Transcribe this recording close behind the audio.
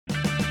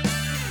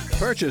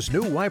Purchase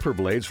new wiper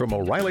blades from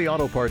O'Reilly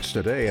Auto Parts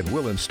today and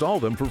we'll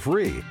install them for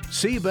free.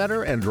 See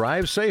better and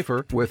drive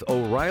safer with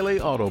O'Reilly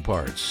Auto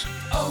Parts.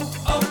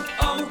 O'Reilly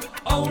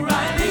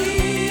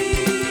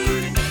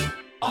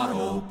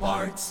Auto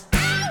Parts.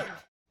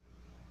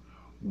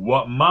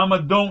 What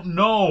mama don't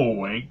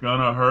know ain't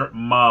gonna hurt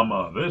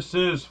mama. This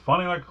is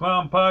Funny Like a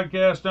Clown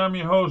Podcast. I'm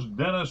your host,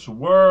 Dennis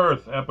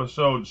Worth.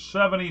 Episode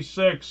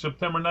 76,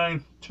 September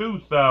 9th,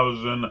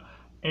 2020.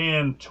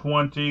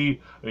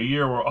 A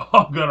year we're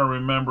all gonna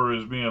remember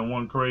as being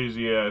one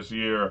crazy-ass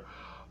year.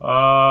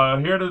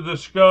 Here to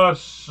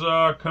discuss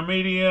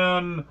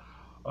comedian,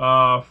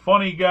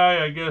 funny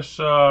guy, I guess,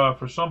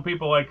 for some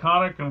people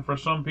iconic and for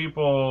some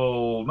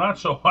people not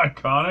so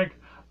iconic,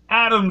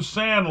 Adam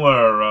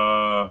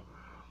Sandler.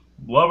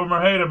 Love him or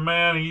hate him,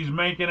 man, he's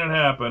making it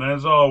happen.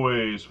 As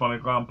always, Funny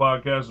Clown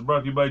Podcast is brought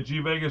to you by G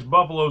Vegas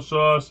Buffalo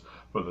Sauce.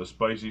 For the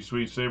spicy,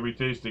 sweet, savory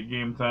taste at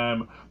game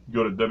time,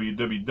 go to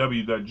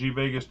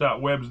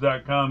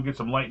www.gvegas.webs.com. Get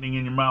some lightning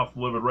in your mouth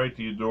delivered right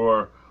to your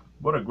door.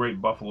 What a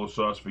great buffalo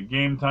sauce for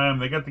game time.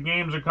 They got the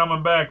games are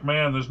coming back,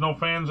 man. There's no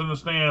fans in the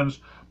stands,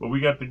 but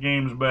we got the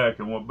games back.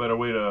 And what better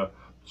way to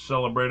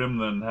celebrate them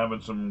than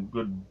having some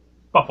good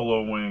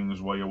buffalo wings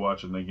while you're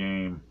watching the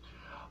game.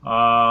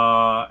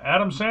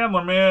 Adam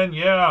Sandler, man,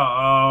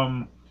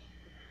 yeah,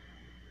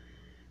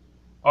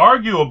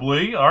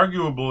 arguably,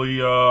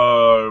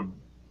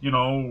 you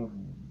know,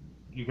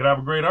 you could have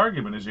a great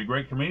argument. Is he a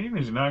great comedian?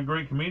 Is he not a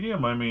great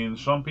comedian? I mean,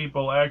 some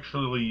people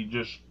actually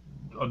just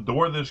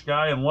adore this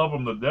guy and love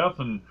him to death,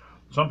 and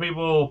some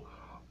people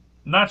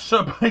not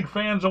so big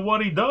fans of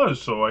what he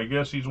does, so I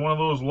guess he's one of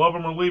those love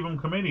him or leave him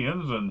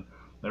comedians, and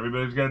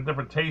everybody's got a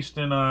different taste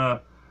in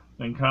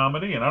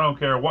comedy, and I don't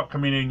care what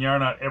comedian you are,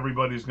 not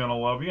everybody's going to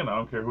love you, and I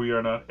don't care who you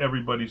are, not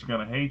everybody's going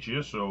to hate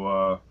you,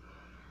 so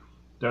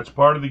that's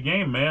part of the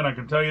game, man. I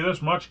can tell you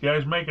this much,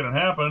 guys, making it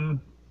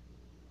happen.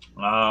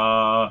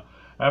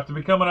 After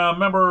becoming a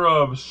member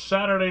of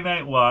Saturday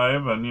Night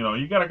Live, and, you know,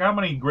 you got how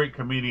many great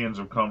comedians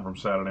have come from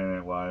Saturday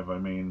Night Live? I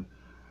mean,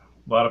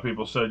 a lot of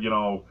people said, you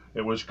know,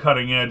 it was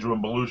cutting edge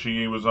when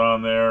Belushi was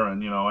on there,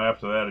 and, you know,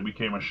 after that it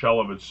became a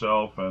shell of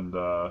itself, and,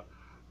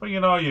 but, you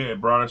know,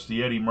 it brought us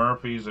the Eddie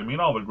Murphys. I mean,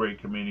 all the great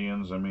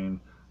comedians. I mean,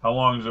 how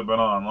long has it been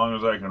on? Long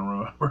as I can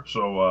remember.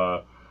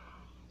 So,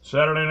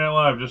 Saturday Night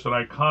Live, just an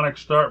iconic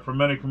start for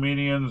many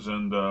comedians.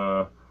 And,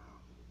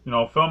 you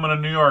know, filming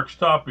in New York's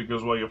tough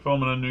because while you're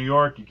filming in New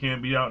York, you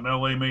can't be out in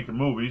L.A. making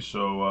movies.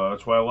 So,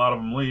 that's why a lot of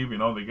them leave. You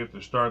know, they get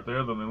their start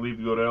there, then they leave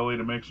to go to L.A.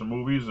 to make some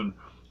movies and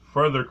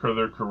further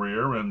their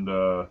career. And,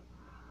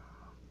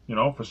 you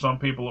know, for some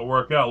people it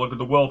work out. Look at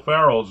the Will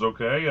Ferrells,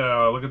 okay?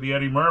 Look at the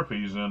Eddie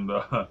Murphys. And,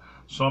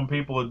 some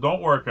people it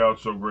don't work out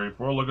so great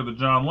for. Look at the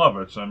John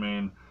Lovitz. I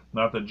mean,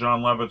 not that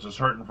John Lovitz is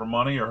hurting for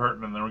money or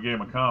hurting in the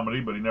game of comedy,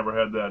 but he never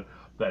had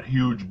that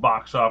huge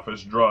box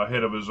office draw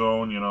hit of his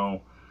own. You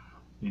know,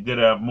 he did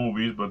have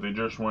movies, but they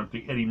just weren't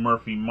the Eddie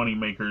Murphy money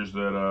makers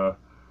that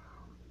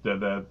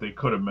they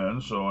could have been.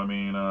 So I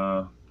mean,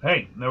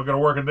 hey, never got to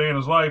work a day in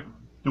his life.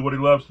 Do what he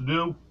loves to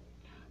do,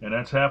 and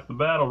that's half the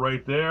battle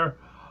right there.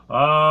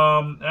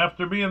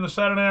 After being the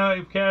Saturday Night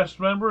Live cast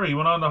member, he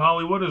went on to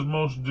Hollywood as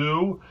most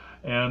do.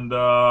 And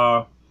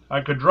I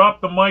could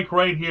drop the mic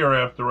right here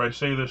after I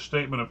say this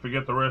statement and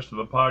forget the rest of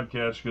the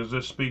podcast because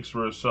this speaks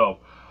for itself.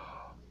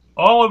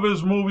 All of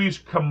his movies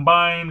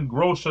combined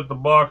gross at the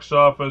box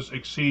office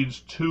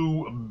exceeds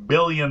 $2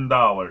 billion.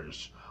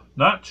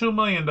 Not $2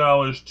 million,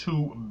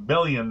 $2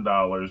 billion,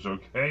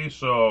 okay?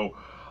 So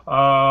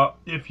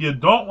if you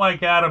don't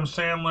like Adam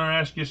Sandler,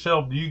 ask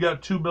yourself, do you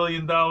got $2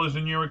 billion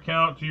in your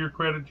account, to your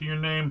credit, to your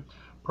name?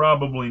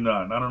 Probably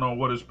not. I don't know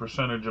what his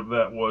percentage of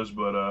that was,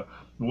 but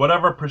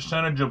whatever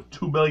percentage of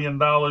 $2 billion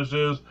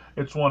is,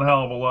 it's one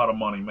hell of a lot of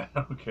money, man.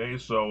 Okay,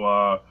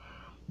 so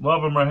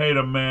love him or hate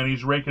him, man.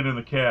 He's raking in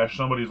the cash.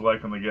 Somebody's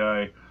liking the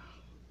guy.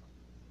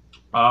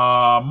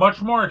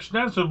 Much more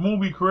extensive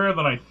movie career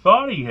than I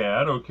thought he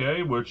had,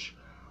 okay, which,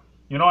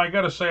 you know, I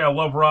got to say I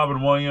love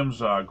Robin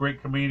Williams,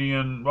 great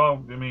comedian.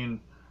 Well, I mean,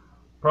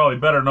 probably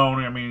better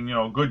known, I mean, you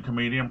know, good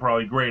comedian,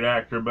 probably great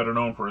actor, better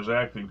known for his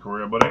acting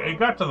career. But it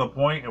got to the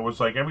point, it was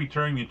like every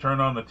turn you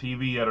turned on the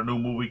TV, he had a new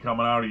movie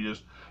coming out.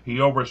 He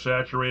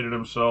oversaturated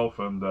himself,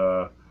 and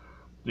I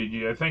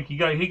think he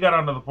got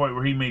onto the point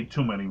where he made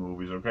too many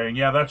movies, okay? And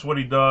yeah, that's what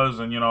he does,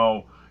 and, you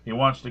know, he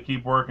wants to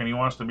keep working, he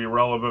wants to be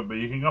relevant, but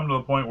you can come to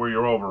the point where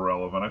you're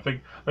over-relevant. I think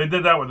they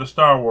did that with the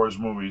Star Wars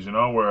movies, you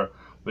know, where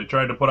they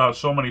tried to put out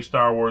so many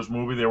Star Wars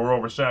movies, they were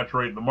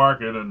oversaturating the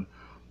market, and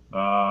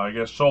I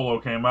guess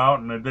Solo came out,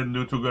 and it didn't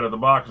do too good at the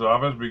box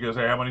office because,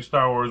 hey, how many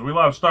Star Wars? We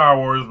love Star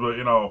Wars, but,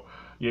 you know,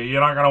 you're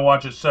not going to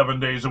watch it 7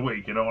 days a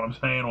week, you know what I'm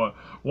saying?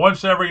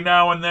 Once every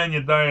now and then,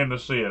 you're dying to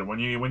see it. When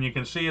you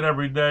can see it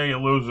every day, it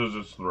loses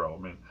its thrill.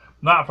 I mean,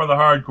 not for the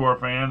hardcore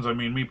fans. I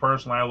mean, me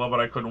personally, I love it.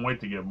 I couldn't wait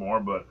to get more,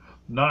 but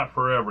not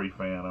for every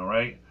fan, all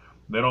right?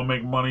 They don't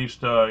make monies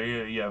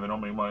to, yeah, they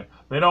don't make money.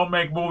 They don't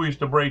make movies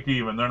to break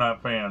even. They're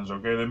not fans,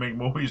 okay? They make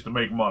movies to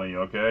make money,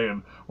 okay?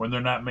 And when they're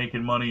not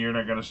making money, you're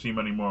not going to see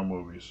many more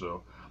movies.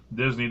 So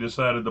Disney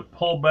decided to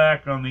pull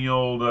back on the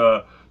old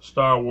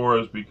Star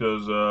Wars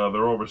because they're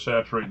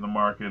oversaturating the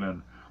market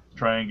and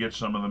try and get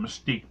some of the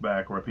mystique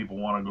back where people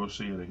want to go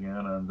see it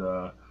again.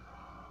 And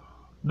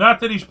not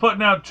that he's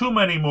putting out too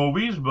many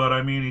movies, but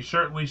I mean, he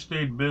certainly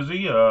stayed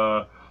busy.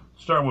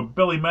 Starting with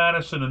Billy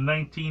Madison in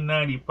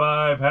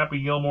 1995,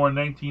 Happy Gilmore in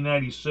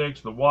 1996,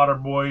 The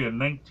Waterboy in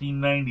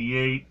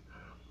 1998.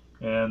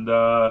 And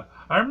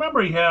I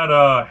remember he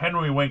had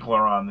Henry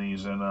Winkler on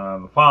these and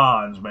the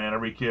Fonz, man.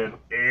 Every kid,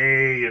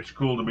 hey, it's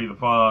cool to be the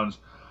Fonz.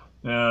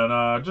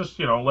 And just,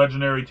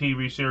 legendary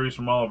TV series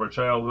from all of our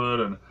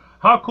childhood. And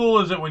how cool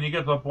is it when you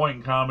get to a point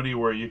in comedy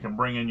where you can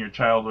bring in your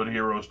childhood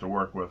heroes to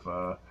work with?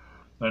 I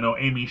know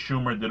Amy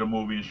Schumer did a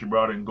movie and she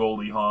brought in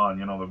Goldie Hawn,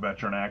 the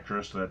veteran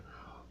actress that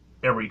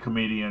every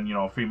comedian,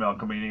 female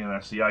comedian,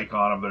 that's the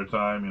icon of their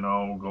time,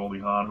 Goldie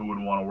Hawn, who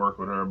wouldn't want to work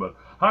with her? But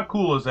how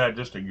cool is that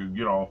just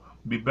to,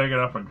 be big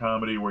enough in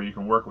comedy where you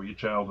can work with your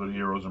childhood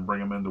heroes and bring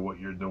them into what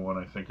you're doing?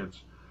 I think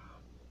it's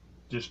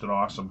just an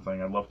awesome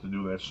thing. I'd love to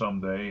do that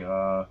someday.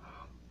 The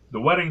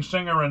Wedding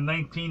Singer in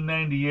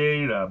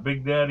 1998,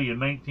 Big Daddy in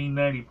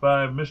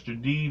 1995, Mr.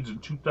 Deeds in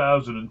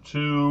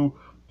 2002,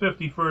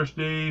 51st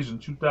Days in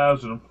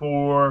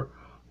 2004,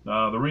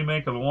 the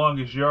remake of The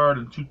Longest Yard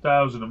in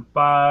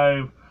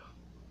 2005,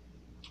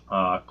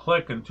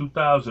 Click in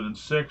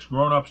 2006,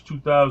 Grown Ups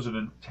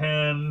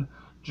 2010,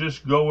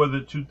 Just Go With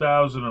It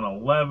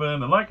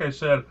 2011. And like I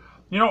said,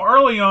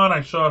 early on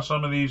I saw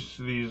some of these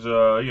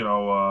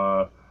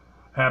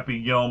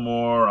Happy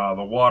Gilmore,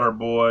 The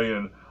Waterboy,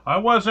 and I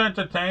was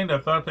entertained. I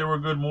thought they were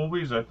good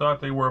movies. I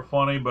thought they were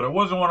funny, but it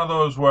wasn't one of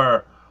those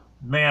where,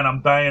 man,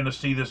 I'm dying to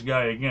see this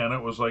guy again.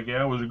 It was like,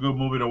 yeah, it was a good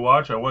movie to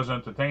watch. I was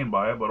entertained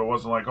by it, but it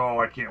wasn't like,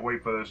 oh, I can't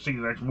wait for see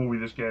the next movie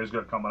this guy's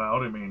got coming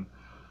out. I mean,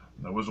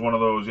 it was one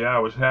of those, yeah, I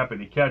was happy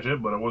to catch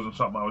it, but it wasn't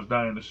something I was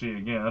dying to see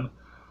again.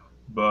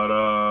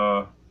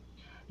 But,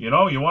 you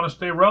want to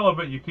stay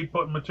relevant, you keep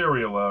putting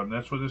material out, and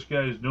that's what this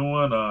guy's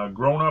doing.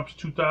 Grown Ups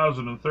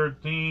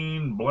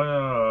 2013,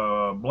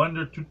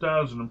 Blender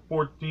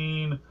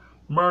 2014,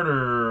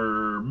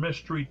 Murder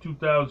Mystery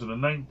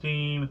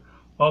 2019.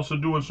 Also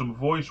doing some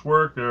voice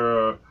work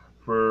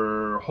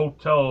for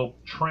Hotel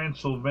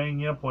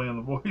Transylvania, playing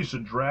the voice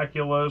of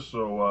Dracula.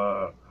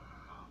 So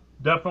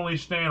definitely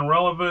staying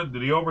relevant.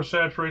 Did he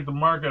oversaturate the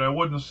market? I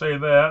wouldn't say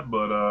that,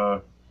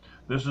 but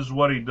this is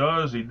what he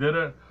does. He did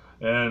it,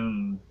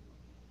 and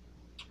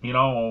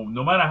no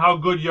matter how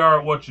good you are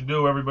at what you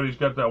do, everybody's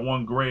got that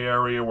one gray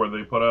area where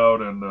they put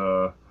out,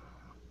 and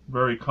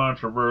very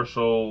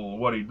controversial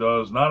what he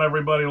does. Not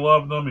everybody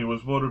loved him. He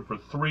was voted for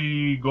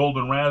 3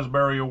 Golden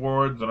Raspberry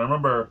Awards, and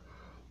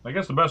I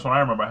guess the best one I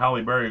remember,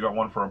 Halle Berry got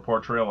one for a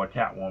portrayal of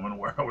Catwoman,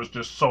 where it was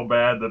just so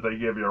bad that they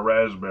gave you a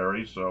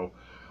raspberry. So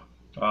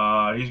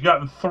he's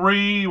gotten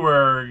 3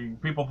 where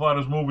people thought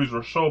his movies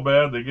were so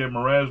bad they gave him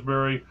a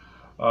raspberry.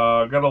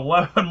 Got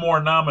 11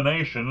 more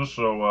nominations,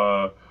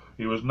 so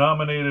he was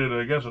nominated,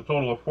 I guess, a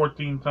total of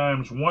 14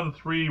 times, won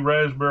 3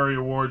 Raspberry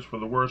Awards for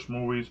the worst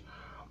movies.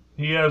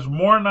 He has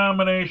more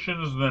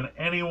nominations than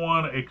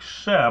anyone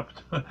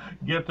except,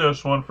 get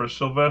this one, for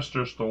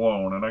Sylvester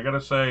Stallone. And I gotta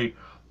say,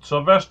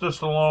 Sylvester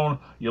Stallone,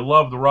 you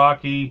loved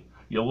Rocky,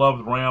 you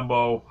loved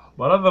Rambo,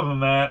 but other than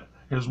that,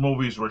 his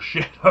movies were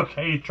shit,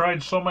 okay? He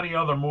tried so many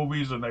other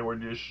movies and they were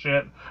just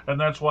shit, and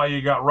that's why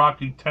you got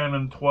Rocky 10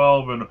 and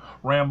 12 and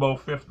Rambo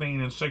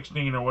 15 and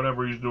 16 or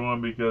whatever he's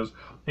doing, because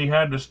he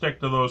had to stick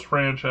to those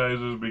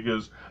franchises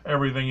because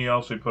everything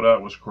else he put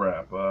out was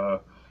crap.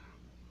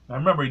 I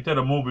remember he did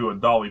a movie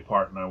with Dolly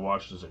Parton I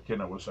watched as a kid,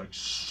 and it was like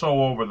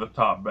so over the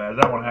top bad.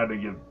 That one had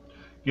to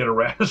get a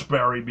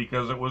raspberry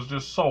because it was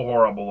just so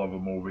horrible of a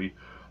movie.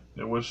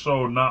 It was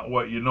so not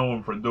what you know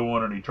him for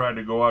doing, and he tried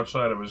to go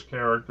outside of his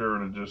character,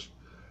 and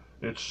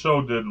it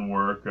so didn't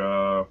work.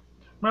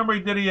 Remember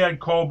he had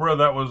Cobra.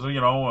 That was,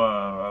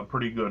 a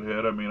pretty good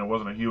hit. I mean, it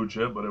wasn't a huge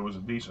hit, but it was a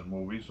decent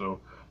movie. So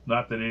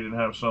not that he didn't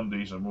have some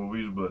decent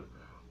movies, but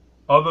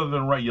other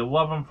than you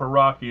love him for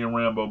Rocky and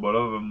Rambo, but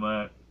other than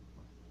that,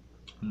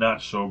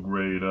 not so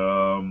great.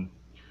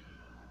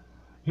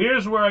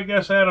 Here's where I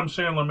guess Adam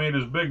Sandler made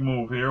his big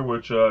move here,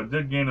 which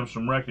did gain him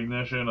some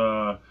recognition.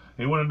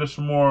 He went into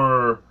some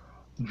more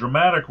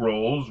dramatic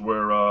roles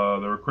where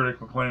they were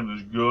critically acclaimed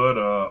as good.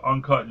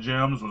 Uncut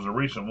Gems was a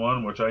recent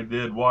one, which I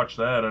did watch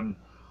that, and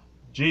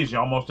geez, you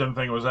almost didn't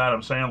think it was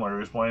Adam Sandler.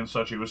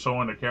 He was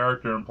so into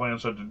character and playing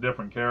such a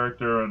different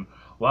character, and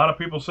a lot of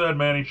people said,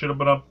 man, he should have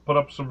put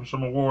up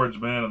some awards,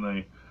 man,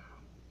 and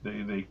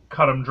they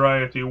cut him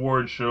dry at the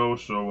awards show.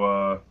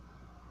 So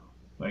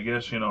I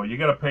guess you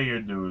got to pay your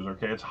dues.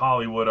 Okay, it's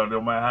Hollywood. It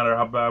don't matter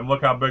how bad.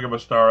 Look how big of a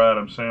star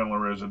Adam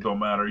Sandler is. It don't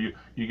matter.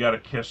 You got to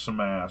kiss some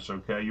ass.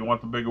 Okay, you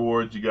want the big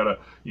awards. You gotta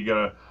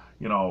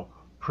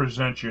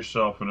present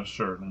yourself in a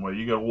certain way.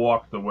 You gotta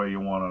walk the way they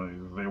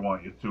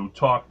want you to,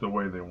 talk the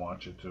way they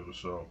want you to.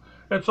 So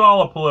it's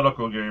all a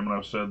political game, and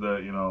I've said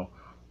that.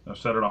 I've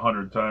said it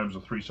 100 times.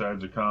 The 3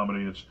 sides of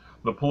comedy. It's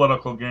the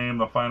political game,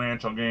 the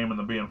financial game, and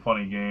the being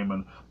funny game.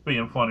 And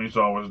being funny is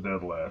always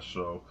dead last.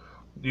 So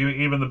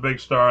even the big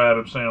star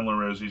Adam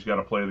Sandler he's got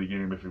to play the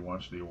game if he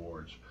wants the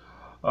awards.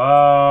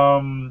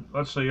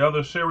 Let's see,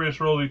 other serious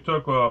roles he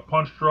took,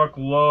 Punch Drunk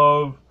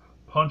Love,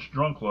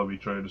 he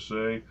tried to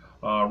say,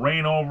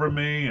 Reign Over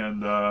Me,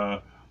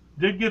 and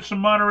did get some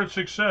moderate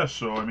success.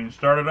 So, I mean,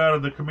 started out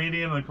as the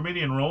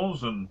comedian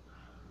roles, and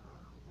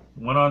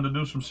went on to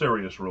do some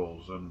serious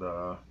roles. And,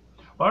 well,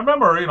 I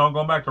remember,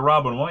 going back to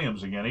Robin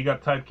Williams again, he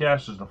got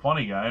typecast as the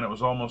funny guy, and it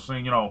was almost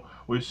saying,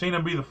 we've seen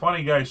him be the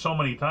funny guy so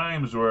many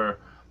times where,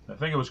 I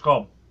think it was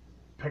called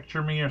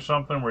Picture Me or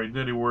something, where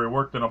he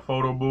worked in a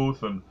photo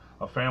booth and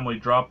a family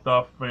dropped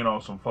off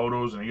some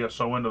photos, and he got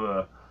so into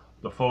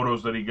the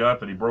photos that he got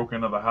that he broke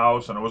into the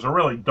house, and it was a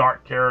really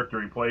dark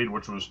character he played,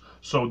 which was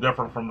so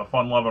different from the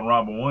fun-loving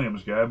Robin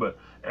Williams guy. But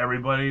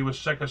everybody was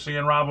sick of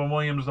seeing Robin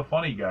Williams the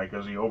funny guy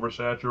because he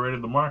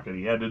oversaturated the market.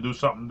 He had to do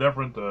something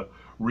different to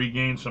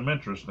regain some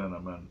interest in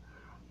him. And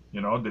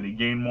did he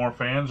gain more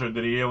fans, or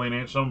did he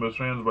alienate some of his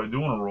fans by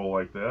doing a role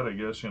like that? I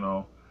guess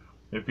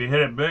if you hit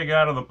it big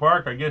out of the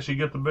park, I guess you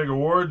get the big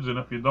awards, and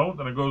if you don't,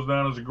 then it goes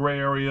down as a gray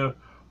area.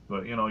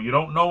 But, you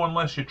don't know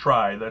unless you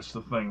try. That's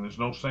the thing. There's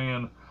no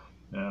saying.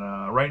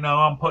 And right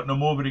now I'm putting a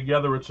movie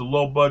together. It's a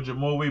low-budget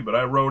movie, but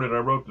I wrote it. I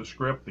wrote the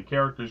script. The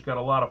character's got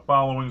a lot of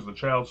followings, the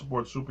child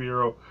support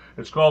superhero.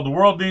 It's called The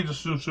World Needs a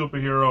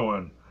Superhero,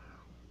 and,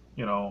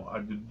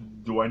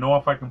 do I know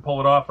if I can pull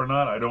it off or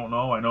not? I don't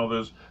know. I know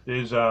there's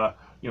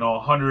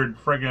 100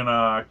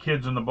 friggin'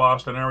 kids in the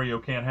Boston area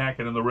who can't hack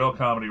it in the real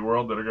comedy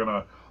world that are going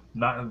to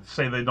not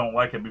say they don't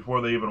like it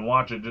before they even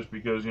watch it just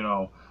because,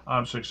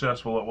 I'm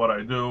successful at what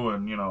I do,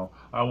 and,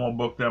 I won't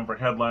book them for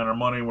headliner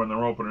money when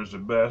their openers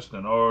at best,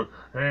 and, oh,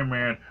 hey,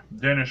 man,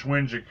 Dennis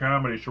wins at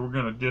comedy, so we're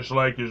going to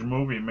dislike his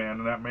movie, man,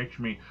 and that makes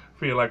me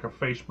feel like a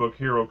Facebook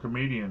hero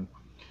comedian.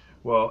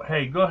 Well,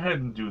 hey, go ahead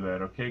and do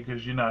that, okay,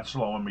 because you're not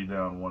slowing me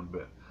down one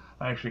bit.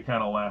 I actually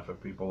kind of laugh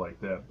at people like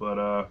that,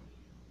 but,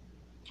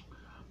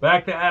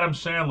 back to Adam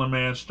Sandler,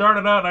 man.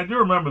 Started out, and I do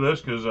remember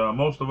this because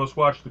most of us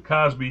watched The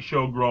Cosby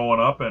Show growing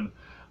up, and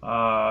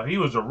he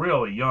was a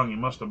really young, he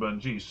must have been,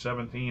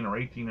 17 or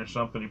 18 or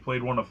something. He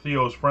played one of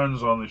Theo's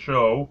friends on the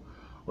show,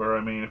 where,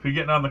 I mean, if you're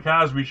getting on The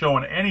Cosby Show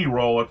in any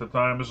role at the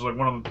time, this is like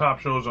one of the top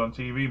shows on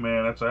TV,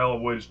 man. That's a hell of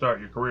a way to start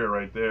your career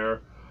right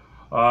there.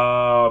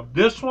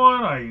 This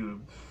one, I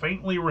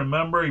faintly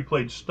remember, he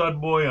played Stud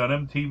Boy on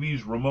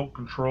MTV's Remote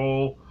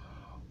Control.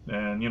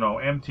 And,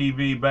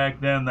 MTV back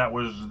then, that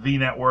was the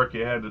network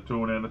you had to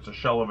tune in. It's a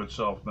shell of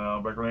itself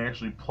now. Back when they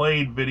actually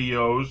played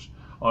videos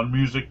on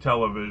music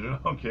television,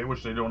 okay,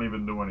 which they don't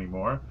even do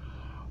anymore.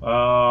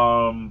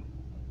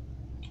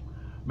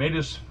 Made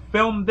his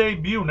film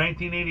debut,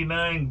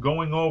 1989,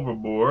 Going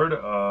Overboard.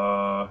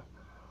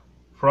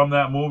 From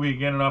that movie,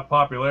 getting enough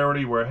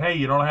popularity where, hey,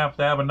 you don't have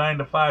to have a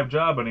 9-to-5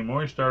 job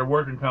anymore. He started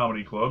working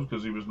comedy clubs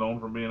because he was known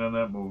for being in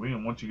that movie.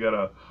 And once you got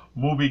a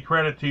movie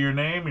credit to your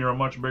name, you're a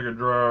much bigger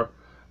draw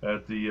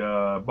at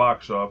the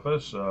box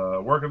office.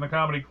 Working the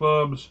comedy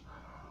clubs.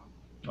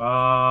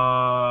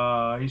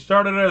 He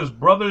started at his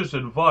brother's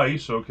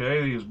advice,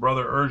 okay? His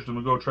brother urged him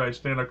to go try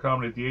stand-up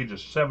comedy at the age of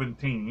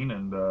 17.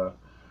 And,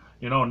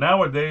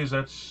 nowadays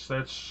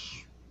that's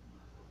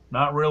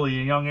not really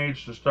a young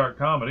age to start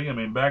comedy. I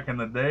mean, back in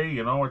the day,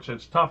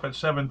 it's tough at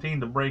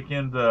 17 to break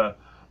into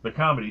the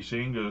comedy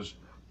scene because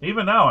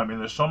even now, I mean,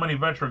 there's so many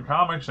veteran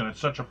comics and it's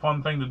such a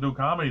fun thing to do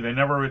comedy, they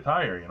never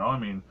retire, I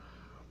mean,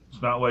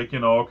 it's not like,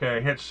 okay, I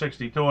hit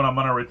 62 and I'm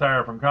going to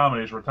retire from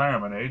comedy. It's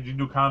retirement age. You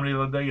do comedy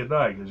the day you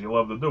die because you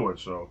love to do it.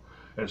 So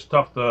it's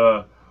tough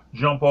to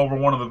jump over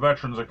one of the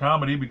veterans of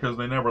comedy because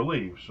they never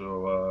leave.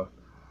 So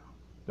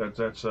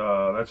that's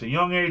a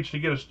young age to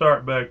get a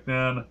start back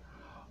then.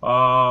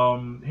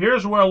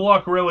 Here's where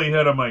luck really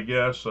hit him, I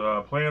guess.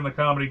 Playing the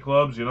comedy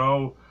clubs,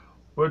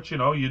 but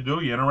you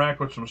do. You interact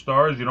with some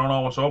stars. You don't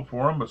always hope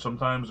for them, but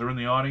sometimes they're in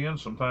the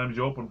audience. Sometimes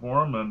you open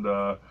for them,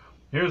 and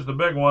here's the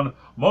big one.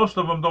 Most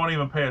of them don't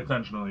even pay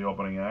attention to the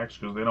opening acts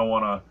because they don't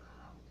want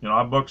to.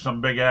 I booked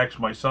some big acts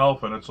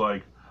myself, and it's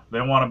like they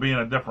want to be in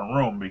a different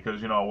room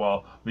because,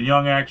 well, the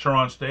young acts are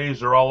on stage.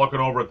 They're all looking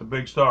over at the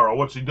big star. Oh,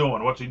 what's he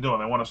doing? What's he doing?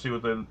 They want to see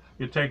what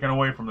you're taking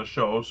away from the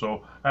show.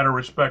 So out of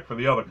respect for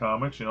the other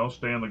comics,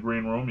 stay in the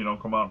green room. You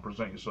don't come out and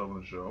present yourself in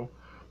the show.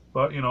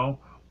 But,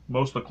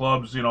 most of the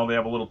clubs, they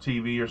have a little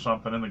TV or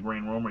something in the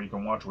green room where you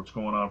can watch what's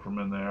going on from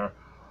in there.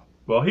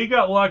 Well, he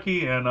got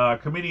lucky,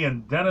 and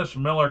comedian Dennis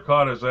Miller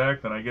caught his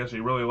act, and I guess he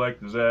really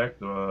liked his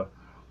act.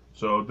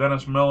 So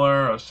Dennis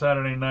Miller, a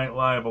Saturday Night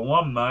Live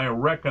alumni,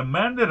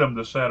 recommended him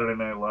to Saturday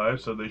Night Live,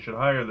 said they should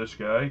hire this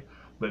guy,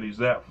 that he's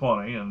that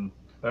funny, and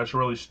that's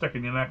really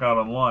sticking your neck out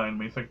on line. I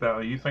mean,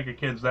 you think a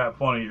kid's that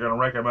funny, you're going to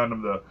recommend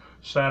him to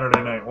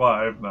Saturday Night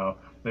Live. Now,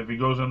 if he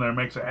goes in there and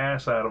makes an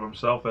ass out of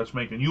himself, that's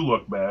making you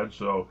look bad,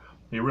 so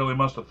he really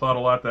must have thought a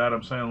lot to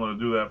Adam Sandler to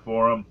do that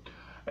for him.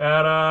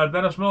 At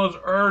Dennis Miller's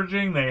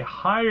urging, they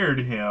hired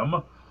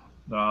him.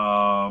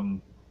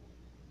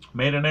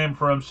 Made a name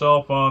for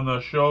himself on the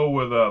show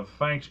with a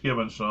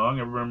Thanksgiving song.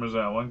 Everybody remembers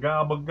that one.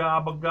 Gobble,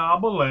 gobble,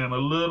 gobble, and a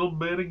little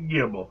bit of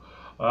gibble.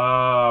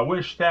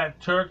 Wish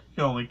that turkey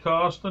only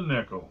cost a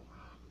nickel.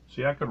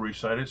 See, I could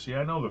recite it. See,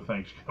 I know the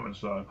Thanksgiving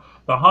song.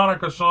 The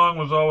Hanukkah song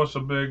was always a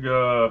big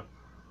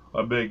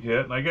a big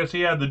hit. And I guess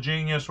he had the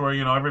genius where,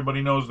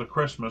 everybody knows the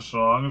Christmas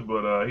songs,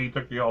 but he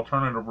took the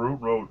alternative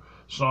route, wrote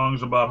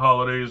songs about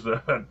holidays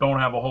that don't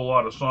have a whole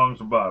lot of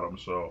songs about them.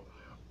 So,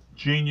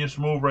 genius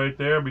move right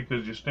there,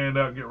 because you stand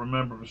out and get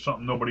remembered for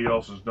something nobody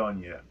else has done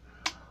yet.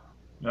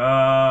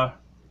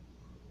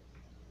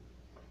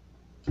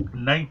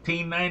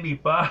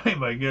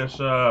 1995, I guess.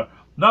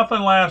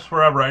 Nothing lasts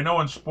forever. I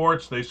know in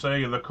sports they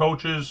say the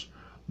coaches,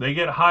 they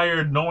get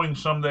hired knowing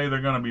someday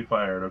they're going to be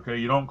fired, okay?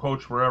 You don't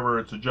coach forever.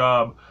 It's a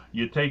job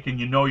you take and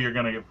you know you're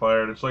going to get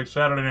fired. It's like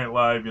Saturday Night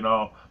Live,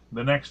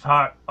 the next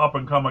hot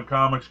up-and-coming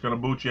comic's going to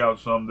boot you out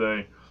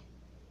someday.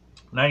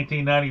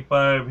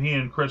 1995, he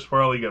and Chris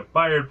Farley get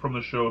fired from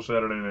the show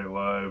Saturday Night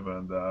Live,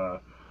 and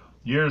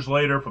years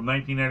later, from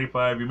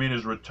 1995, he made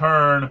his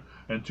return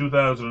in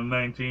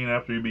 2019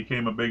 after he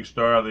became a big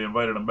star. They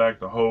invited him back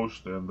to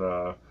host, and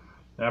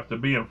after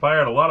being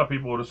fired, a lot of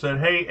people would have said,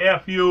 hey,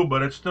 F you,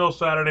 but it's still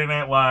Saturday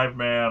Night Live,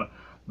 man.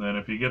 And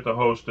if you get to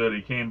host it,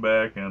 he came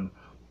back, and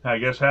I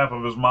guess half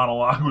of his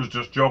monologue was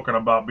just joking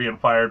about being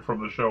fired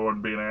from the show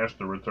and being asked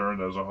to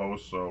return as a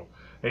host. So,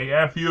 hey,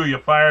 F you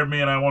fired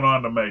me, and I went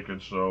on to make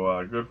it.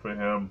 So, good for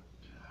him.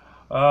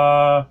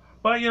 But,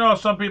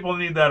 some people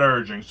need that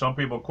urging. Some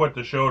people quit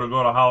the show to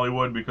go to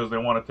Hollywood because they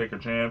want to take a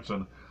chance,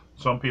 and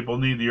some people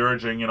need the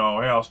urging, hey,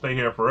 I'll stay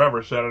here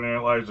forever. Saturday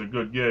Night Live is a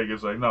good gig.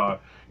 It's like, no,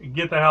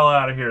 get the hell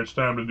out of here. It's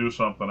time to do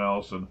something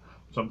else. And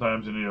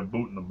sometimes you need a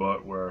boot in the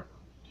butt where,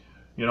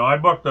 I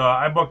booked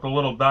a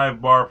little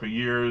dive bar for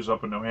years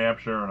up in New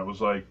Hampshire, and it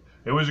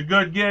was a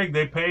good gig.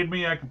 They paid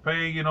me. I could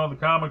pay, the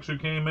comics who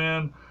came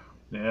in,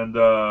 and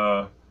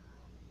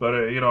but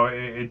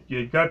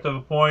it got to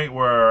the point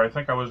where I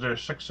think I was there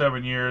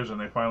 6-7 years, and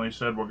they finally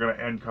said we're going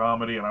to end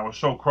comedy, and I was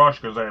so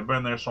crushed because I had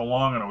been there so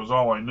long and it was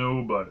all I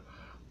knew. But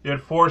it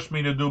forced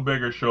me to do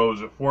bigger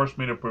shows. It forced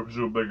me to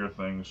pursue bigger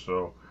things.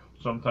 So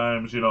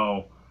sometimes,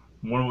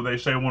 when they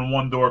say when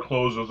one door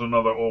closes,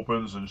 another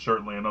opens, and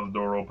certainly another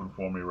door opened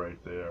for me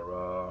right there.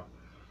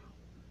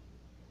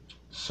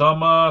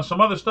 Some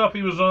other stuff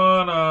he was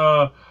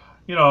on.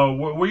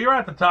 Where you're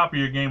at the top of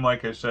your game,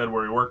 like I said,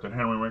 where he worked at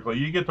Henry Winkler,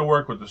 you get to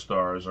work with the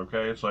stars,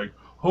 okay? It's like,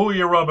 who are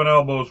you rubbing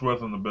elbows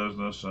with in the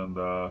business? And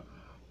I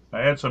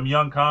had some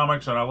young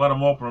comics, and I let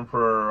them open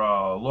for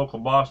local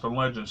Boston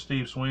legend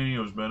Steve Sweeney,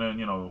 who's been in,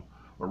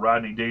 with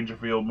Rodney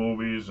Dangerfield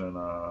movies and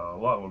a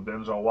lot of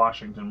Denzel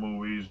Washington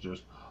movies,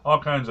 just all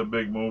kinds of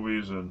big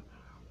movies. And,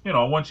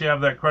 once you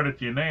have that credit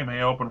to your name,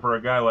 hey, open for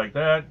a guy like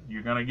that,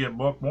 you're going to get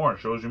booked more. It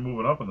shows you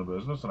moving up in the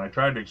business. And I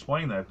tried to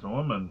explain that to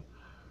him, and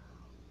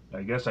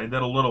I guess I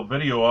did a little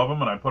video of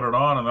him, and I put it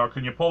on, and they're,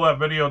 can you pull that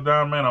video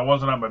down, man? I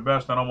wasn't at my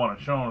best. I don't want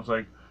it shown. It's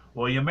like,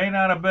 well, you may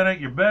not have been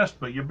at your best,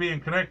 but you're being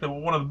connected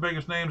with one of the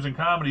biggest names in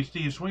comedy,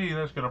 Steve Sweeney.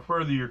 That's going to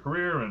further your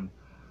career, and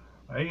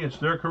hey, it's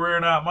their career,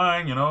 not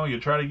mine. You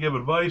try to give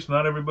advice.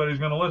 Not everybody's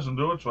going to listen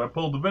to it, so I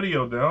pulled the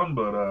video down,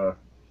 but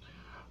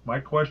my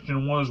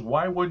question was,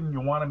 why wouldn't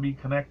you want to be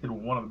connected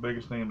with one of the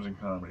biggest names in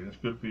comedy? That's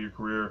good for your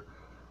career.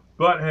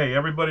 But, hey,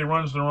 everybody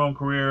runs their own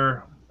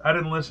career. I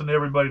didn't listen to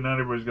everybody. Not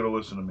everybody's going to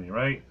listen to me,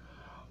 right?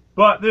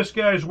 But this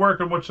guy's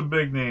working with some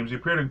big names. He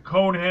appeared in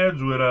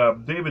Coneheads with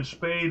David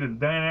Spade and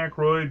Dan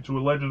Aykroyd, two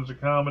legends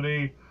of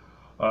comedy.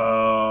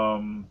 I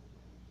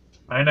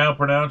Now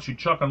Pronounce You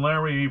Chuck and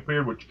Larry. He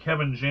appeared with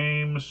Kevin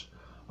James.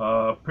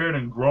 Appeared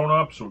in Grown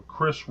Ups with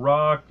Chris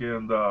Rock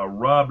and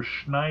Rob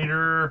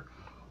Schneider.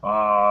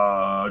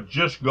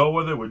 Just Go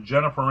With It with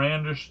Jennifer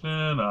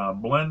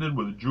Aniston. Blended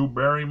with Drew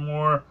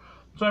Barrymore.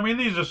 So, I mean,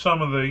 these are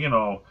some of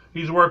the,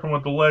 he's working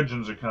with the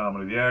legends of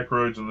comedy, the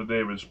Aykroyds and the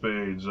David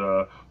Spades,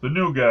 the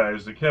new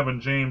guys, the Kevin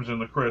James and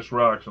the Chris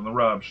Rocks and the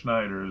Rob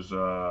Schneiders,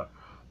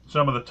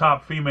 some of the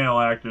top female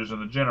actors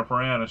and the Jennifer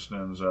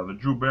Anistons, the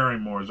Drew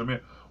Barrymores. I mean,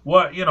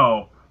 what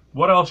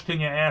else can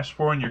you ask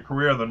for in your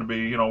career than to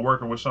be,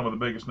 working with some of the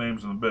biggest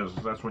names in the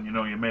business? That's when you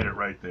know you made it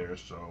right there,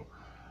 so...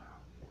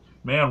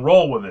 Man,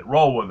 roll with it.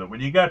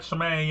 When you got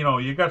some,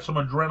 you got some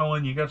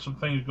adrenaline, you got some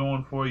things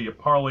going for you, you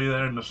parlay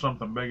that into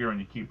something bigger and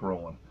you keep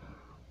rolling.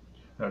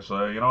 That's,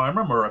 I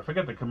remember, I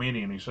forget the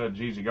comedian, he said,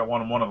 geez, he got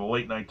one of the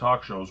late night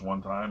talk shows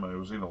one time, and it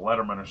was either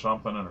Letterman or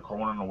something, and a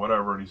Conan or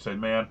whatever, and he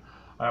said, man,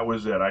 that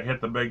was it. I hit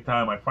the big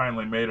time. I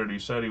finally made it. He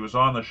said he was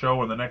on the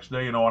show, and the next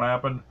day, you know what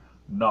happened?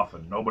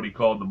 Nothing. Nobody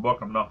called to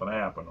book him. Nothing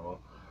happened.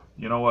 Well,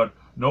 you know what?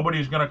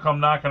 Nobody's going to come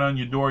knocking on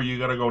your door. You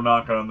got to go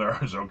knocking on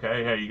theirs,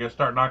 okay? Hey, you got to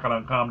start knocking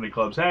on comedy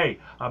clubs. Hey,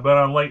 I've been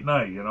on late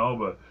night,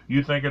 but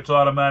you think it's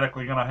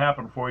automatically going to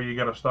happen for you. You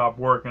got to stop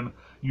working.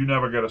 You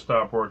never got to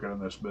stop working in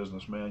this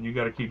business, man. You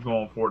got to keep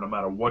going forward no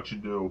matter what you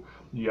do.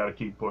 You got to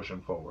keep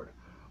pushing forward.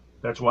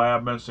 That's why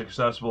I've been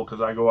successful,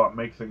 because I go out and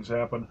make things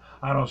happen.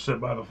 I don't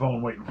sit by the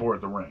phone waiting for it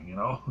to ring,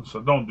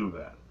 So don't do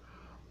that.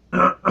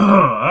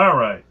 All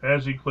right,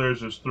 as he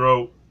clears his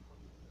throat.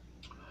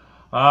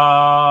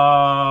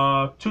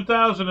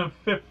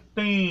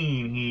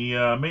 2015, he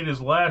made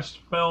his last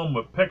film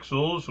with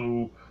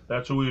Pixels,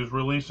 that's who he was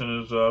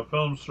releasing his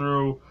films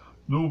through.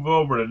 Moved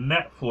over to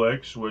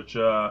Netflix, which,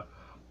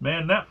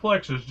 man,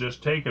 Netflix is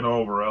just taking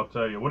over, I'll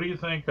tell you. What do you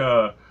think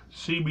CBS,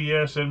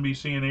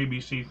 NBC, and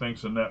ABC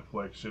thinks of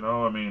Netflix?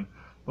 I mean,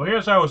 Well,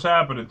 here's how it's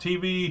happening.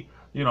 TV,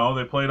 you know,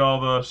 they played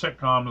all the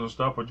sitcoms and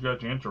stuff, which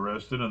got you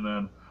interested, and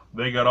then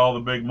they got all the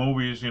big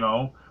movies, you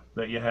know,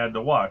 that you had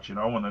to watch. You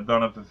know, when they're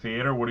done at the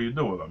theater, what do you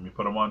do with them? You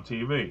put them on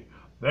TV.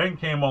 Then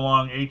came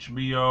along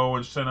HBO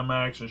and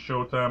Cinemax and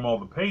Showtime, all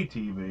the pay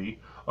TV.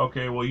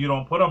 Okay, well, you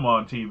don't put them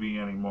on TV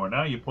anymore.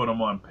 Now you put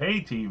them on pay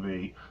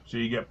TV. So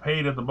you get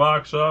paid at the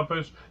box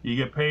office, you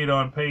get paid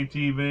on pay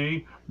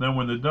TV. Then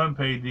when they're done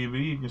pay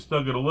TV, you can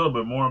still get a little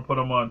bit more and put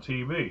them on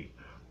TV.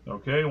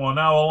 Okay, well,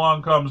 now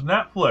along comes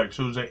Netflix,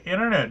 who's an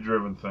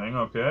internet-driven thing,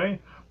 okay?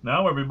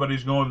 Now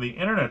everybody's going to the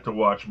internet to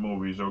watch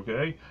movies,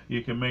 okay?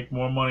 You can make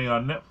more money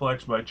on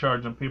Netflix by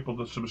charging people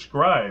to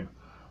subscribe.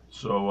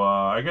 So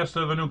I guess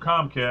they're the new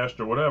Comcast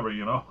or whatever,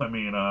 you know? I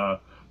mean,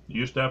 you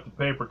used to have to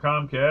pay for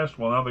Comcast.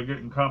 Well, now they're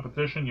getting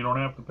competition. You don't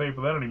have to pay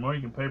for that anymore.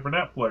 You can pay for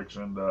Netflix.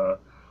 And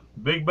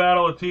big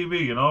battle of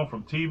TV, you know,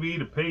 from TV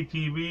to pay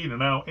TV to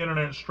now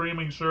internet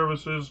streaming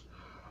services.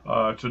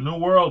 It's a new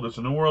world. It's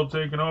a new world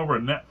taking over,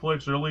 and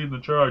Netflix are leading the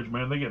charge,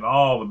 man. They're getting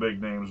all the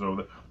big names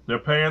over there. They're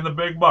paying the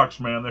big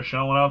bucks, man. They're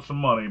shelling out some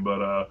money,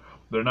 but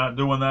they're not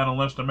doing that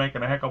unless they're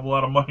making a heck of a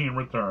lot of money in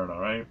return, all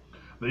right?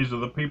 These are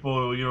the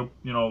people, you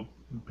know,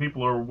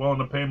 people are willing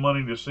to pay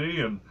money to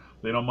see, and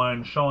they don't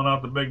mind shelling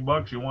out the big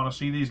bucks. You want to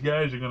see these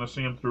guys, you're going to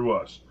see them through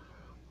us.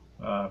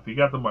 If you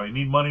got the money,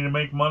 need money to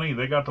make money,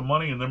 they got the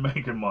money, and they're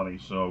making money,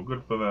 so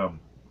good for them.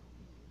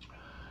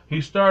 He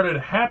started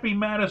Happy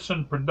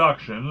Madison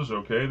Productions,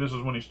 okay? This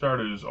is when he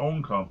started his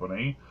own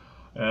company,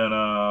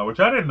 and which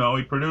I didn't know.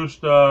 He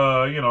produced, you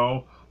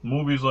know,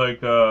 movies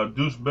like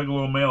Deuce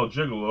Bigalow, Male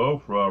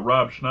Gigolo for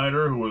Rob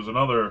Schneider, who was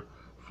another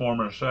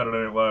former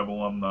Saturday Night Live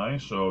alumni.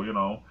 So, you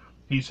know,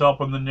 he's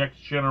helping the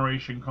next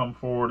generation come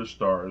forward as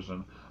stars.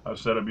 And I've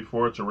said it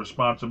before, it's a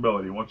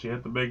responsibility. Once you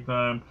hit the big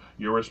time,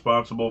 you're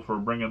responsible for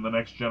bringing the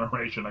next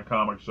generation of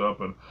comics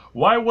up. And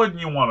why wouldn't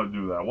you want to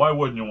do that? Why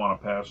wouldn't you want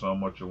to pass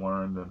on what you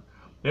learned? And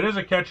it is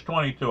a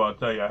catch-22, I'll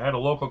tell you. I had a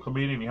local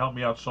comedian, he helped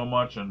me out so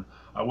much, and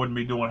I wouldn't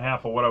be doing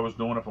half of what I was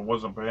doing if it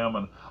wasn't for him.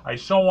 And I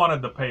so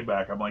wanted the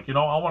payback. I'm like, you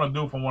know, I want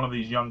to do for one of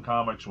these young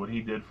comics what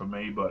he did for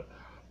me, but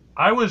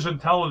I was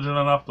intelligent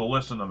enough to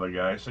listen to the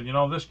guy. I said, you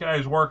know, this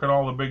guy's working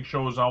all the big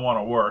shows I want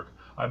to work.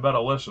 I better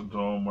listen to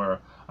him.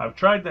 Where I've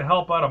tried to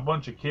help out a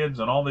bunch of kids,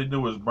 and all they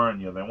do is burn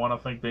you. They want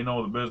to think they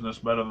know the business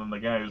better than the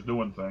guy who's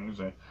doing things.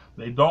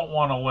 They don't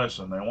want to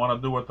listen. They want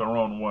to do it their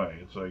own way.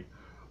 It's like,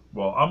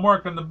 well, I'm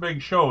working the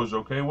big shows,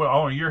 okay? Well,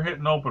 oh, you're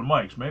hitting open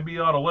mics. Maybe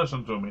you ought to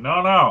listen to me.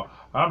 No,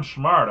 I'm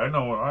smart. I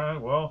know. All right,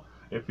 well,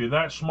 if you're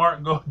that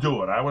smart, go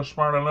do it. I was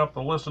smart enough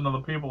to listen to the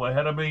people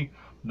ahead of me,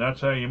 and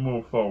that's how you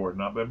move forward.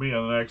 Not by being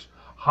the next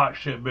hot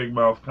shit big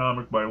mouth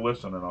comic, by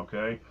listening,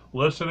 okay?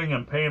 Listening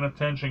and paying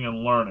attention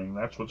and learning.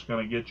 That's what's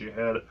going to get you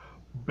ahead.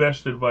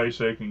 Best advice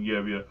they can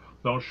give you.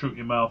 Don't shoot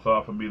your mouth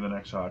off and be the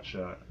next hot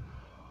shot.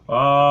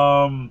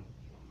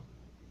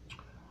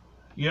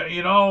 Yeah,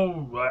 you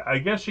know, I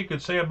guess you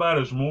could say about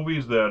his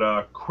movies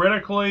that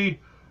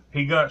critically,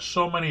 he got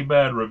so many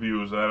bad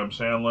reviews, Adam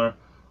Sandler.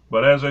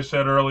 But as I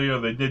said earlier,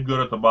 they did good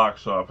at the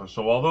box office.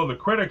 So although the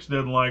critics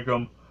didn't like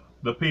him,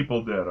 the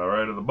people did, all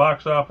right? At the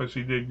box office,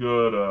 he did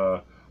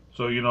good.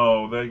 So, you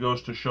know, that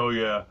goes to show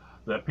you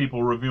that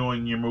people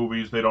reviewing your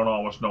movies, they don't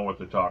always know what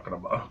they're talking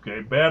about,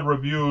 okay? Bad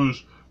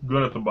reviews,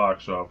 good at the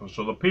box office.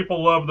 So the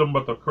people loved him,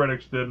 but the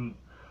critics didn't.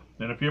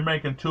 And if you're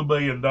making $2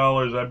 billion,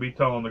 I'd be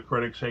telling the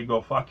critics, hey,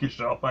 go fuck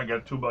yourself. I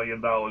got $2 billion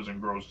in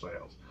gross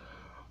sales.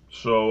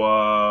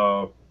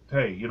 So,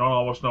 hey, you don't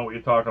always know what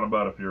you're talking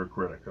about if you're a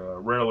critic.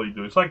 Rarely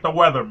do. It's like the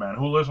weatherman.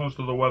 Who listens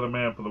to the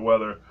weatherman for the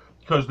weather?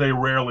 Because they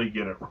rarely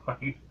get it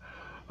right.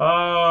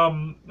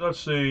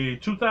 Let's see.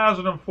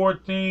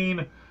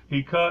 2014,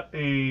 he cut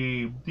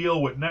a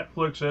deal with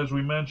Netflix, as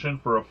we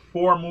mentioned, for a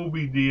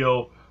 4-movie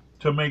deal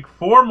to make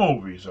 4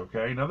 movies,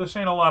 okay? Now, this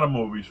ain't a lot of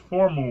movies.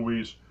 4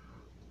 movies.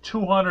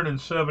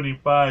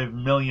 $275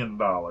 million,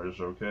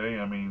 okay?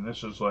 I mean,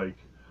 this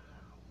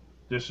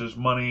is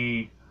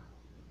money.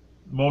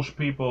 Most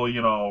people,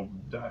 you know,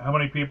 how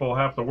many people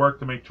have to work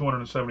to make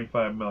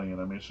 $275 million?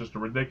 I mean, it's just a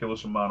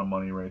ridiculous amount of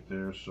money right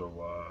there.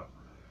 So,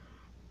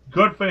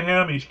 good for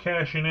him. He's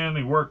cashing in.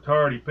 He worked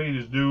hard. He paid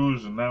his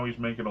dues, and now he's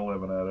making a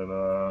living at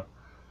it.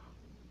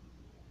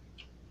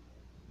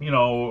 You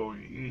know,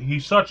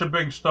 he's such a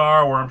big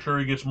star where I'm sure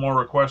he gets more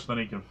requests than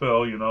he can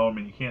fill, you know. I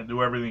mean, you can't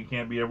do everything, you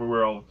can't be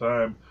everywhere all the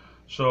time.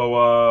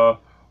 So,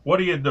 what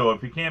do you do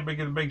if you can't get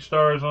the big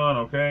stars on,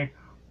 okay?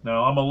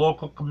 Now, I'm a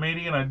local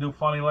comedian. I do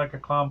Funny Like a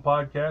Clown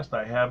podcast.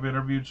 I have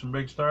interviewed some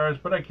big stars,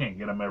 but I can't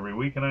get them every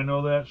week, and I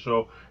know that.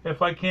 So,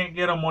 if I can't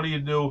get them, what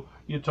do?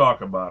 You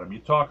talk about them. You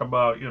talk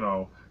about, you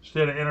know,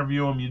 instead of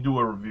interview them, you do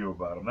a review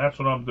about them. That's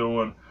what I'm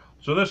doing.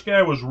 So this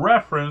guy was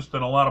referenced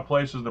in a lot of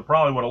places that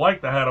probably would have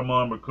liked to have him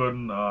on but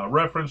couldn't.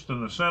 Referenced in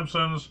The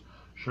Simpsons.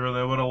 Sure,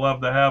 they would have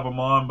loved to have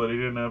him on, but he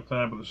didn't have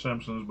time for The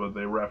Simpsons, but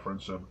they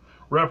referenced him.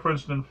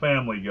 Referenced in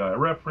Family Guy.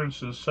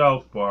 Referenced in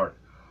South Park.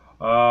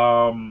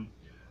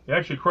 He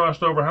actually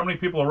crossed over. How many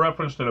people are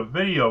referenced in a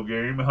video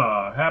game?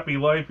 Happy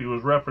Life, he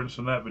was referenced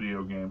in that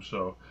video game.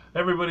 So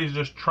everybody's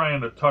just trying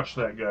to touch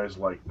that guy's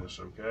likeness,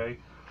 okay?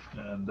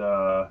 And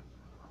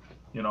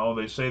You know,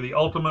 they say the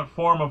ultimate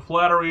form of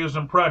flattery is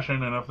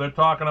impression, and if they're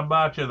talking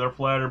about you, they're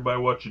flattered by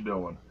what you're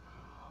doing.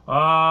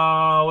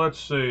 Let's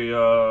see.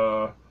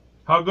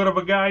 How good of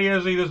a guy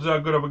is he? This is how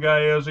good of a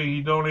guy is he.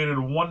 He donated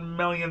 $1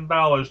 million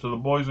to the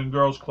Boys and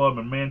Girls Club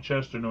in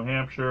Manchester, New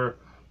Hampshire,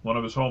 one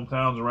of his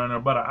hometowns, around there,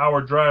 about an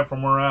hour drive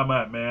from where I'm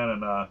at, man.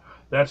 And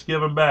that's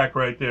giving back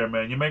right there,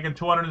 man. You're making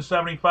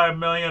 $275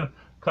 million,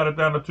 cut it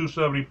down to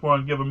 $274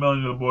 and give $1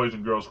 million to the Boys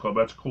and Girls Club.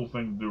 That's a cool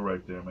thing to do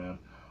right there, man.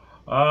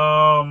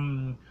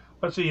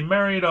 Let's see. He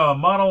married a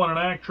model and an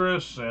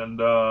actress, and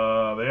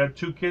they had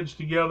 2 kids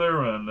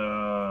together, and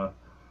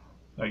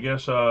I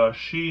guess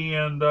she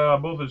and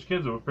both his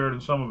kids have appeared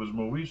in some of his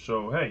movies.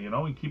 So, hey, you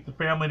know, you keep the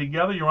family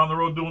together. You're on the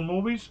road doing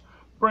movies,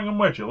 bring them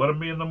with you. Let them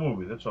be in the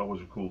movie. That's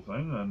always a cool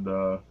thing.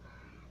 And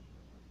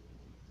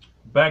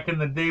back in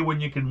the day when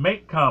you could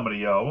make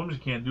comedy albums, you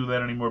can't do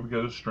that anymore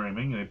because of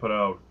streaming. They put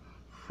out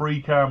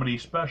free comedy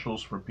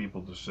specials for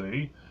people to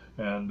see.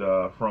 And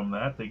from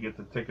that, they get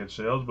the ticket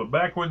sales. But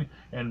back when,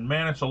 and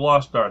man, it's a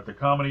lost art. The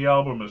comedy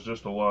album is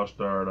just a lost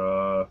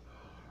art.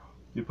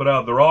 You put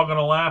out They're All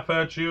Gonna Laugh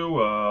at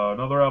You.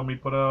 Another album he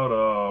put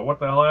out,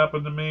 What the Hell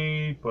Happened to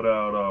Me. Put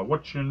out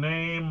What's Your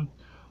Name.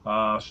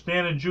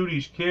 Stan and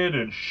Judy's Kid,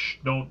 and Shh,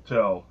 Don't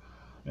Tell.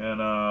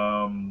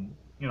 And,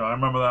 you know, I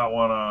remember that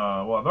one.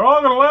 Well, they're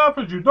all gonna laugh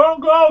at you. Don't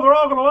go. They're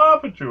all gonna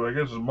laugh at you. I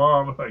guess his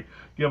mom, like,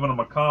 giving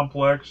him a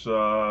complex.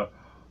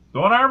 The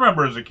one I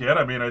remember as a kid,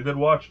 I mean, I did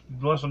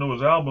listen to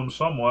his album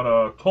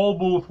somewhat. Toll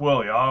Booth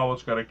Willie. I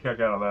always got a kick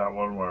out of that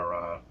one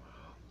where,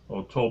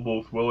 Toll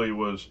Booth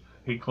Willie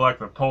he'd collect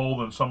the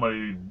toll and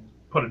somebody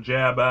put a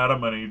jab at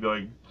him and he'd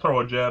like throw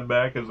a jab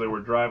back as they were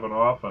driving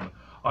off. And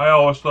I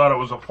always thought it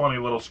was a funny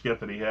little skit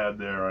that he had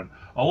there. And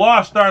a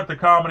lost art, the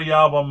comedy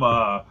album.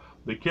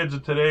 The kids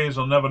of today's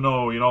will never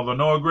know. You know, they'll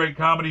know a great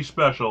comedy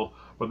special,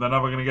 but they're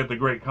never going to get the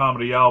great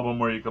comedy album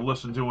where you can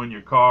listen to in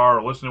your car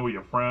or listen to with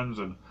your friends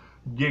and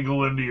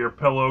giggle into your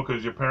pillow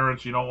because your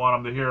parents, you don't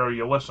want them to hear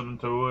you listening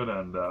to it.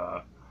 And,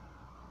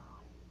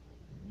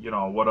 you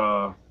know, what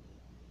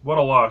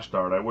a lost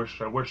art. I wish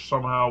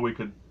somehow we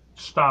could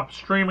stop.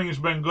 Streaming's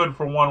been good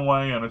for one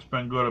way, and it's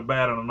been good or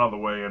bad in another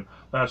way, and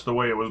that's the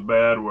way it was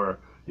bad, where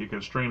you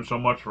can stream so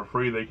much for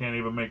free they can't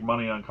even make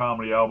money on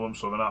comedy albums,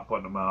 so they're not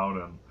putting them out.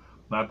 And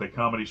not that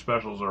comedy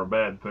specials are a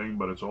bad thing,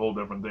 but it's a whole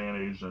different day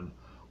and age than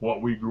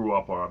what we grew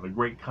up on. The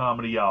great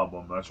comedy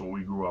album, that's what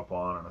we grew up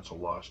on, and it's a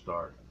lost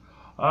art.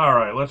 All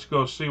right, let's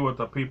go see what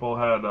the people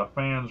had.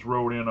 Fans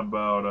wrote in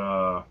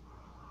about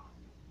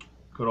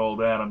good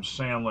old Adam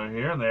Sandler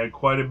here, and they had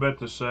quite a bit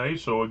to say.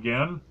 So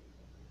again,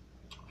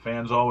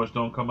 fans always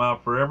don't come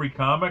out for every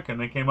comic, and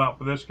they came out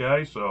for this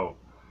guy, so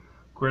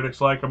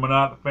critics like him or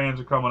not, the fans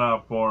are coming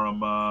out for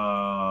him.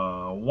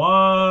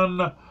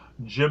 Juan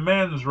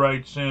Jimenez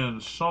writes in,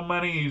 so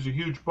many, he's a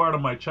huge part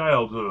of my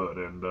childhood.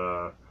 And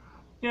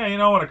yeah, you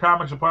know, when a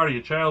comic's a part of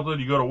your childhood,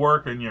 you go to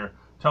work and you're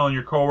telling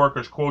your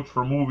coworkers quotes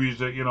for movies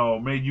that, you know,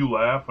 made you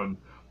laugh, and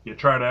you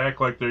try to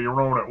act like they're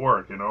your own at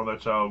work. You know,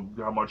 that's how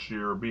much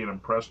you're being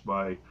impressed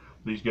by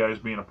these guys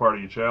being a part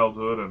of your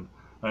childhood. And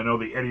I know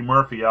the Eddie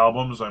Murphy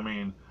albums, I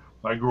mean,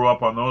 I grew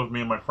up on those.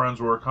 Me and my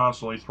friends were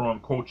constantly throwing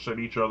quotes at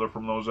each other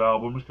from those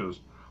albums because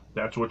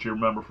that's what you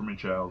remember from your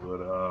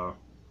childhood.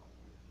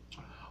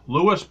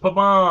 Louis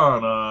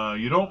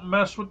Pavon, you don't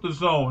mess with the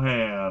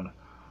Zohan.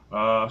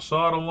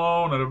 Saw it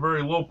alone at a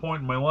very low point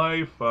in my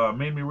life.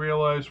 Made me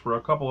realize for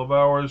a couple of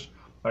hours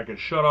I could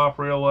shut off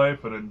real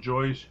life and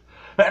enjoy.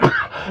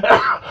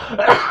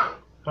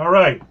 All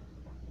right.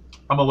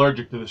 I'm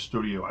allergic to this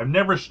studio. I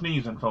never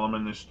sneeze until I'm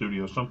in this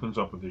studio. Something's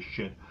up with this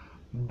shit.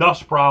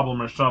 Dust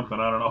problem or something.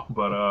 I don't know.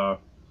 But,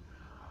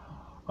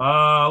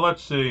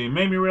 let's see.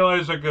 Made me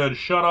realize I could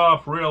shut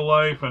off real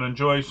life and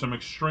enjoy some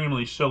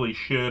extremely silly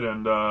shit.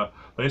 And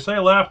they say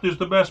laughter's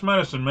the best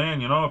medicine,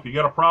 man. You know, if you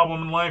got a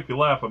problem in life, you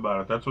laugh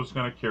about it. That's what's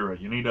going to cure it.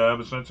 You need to have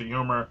a sense of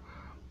humor.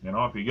 You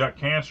know, if you got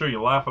cancer,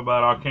 you laugh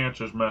about how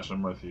cancer's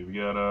messing with you. If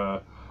you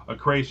got a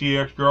crazy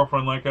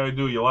ex-girlfriend like I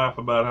do, you laugh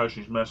about how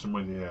she's messing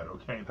with your head,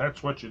 okay?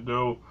 That's what you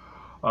do.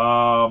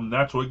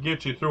 That's what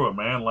gets you through it,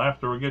 man.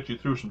 Laughter will get you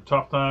through some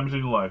tough times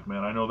in life,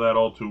 man. I know that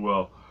all too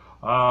well.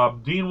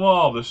 Dean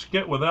Wall, the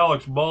skit with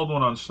Alex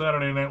Baldwin on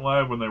Saturday Night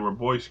Live when they were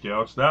Boy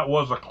Scouts. That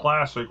was a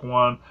classic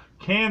one.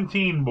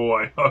 Canteen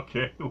Boy,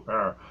 okay,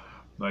 where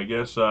I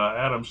guess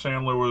Adam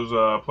Sandler was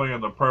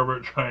playing the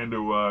pervert trying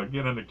to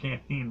get into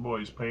Canteen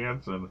Boy's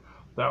pants, and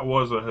that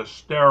was a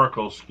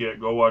hysterical skit.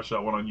 Go watch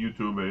that one on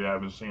YouTube if you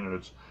haven't seen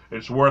it.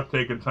 It's worth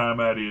taking time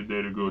out of your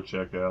day to go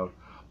check out.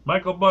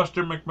 Michael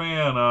Buster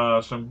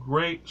McMahon, some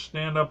great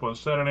stand-up on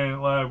Saturday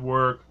Night Live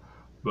work,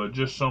 but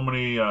just so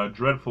many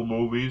dreadful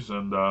movies.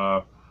 And,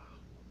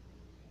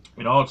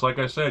 you know, it's like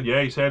I said,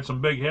 yeah, he's had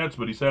some big hits,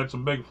 but he's had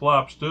some big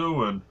flops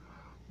too. And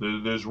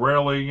there's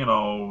rarely, you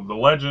know, the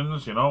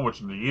legends, you know, which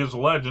he is a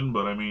legend,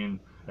 but I mean,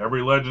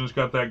 every legend's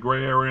got that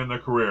gray area in their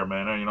career,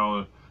 man. And, you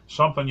know,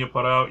 something you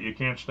put out, you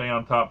can't stay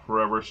on top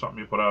forever. Something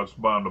you put out is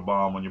bound to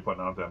bomb when you're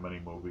putting out that many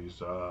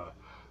movies.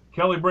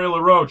 Kelly Bray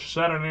LaRoche,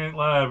 Saturday Night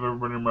Live,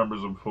 everybody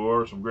remembers him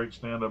for. Some great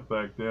stand-up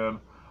back then.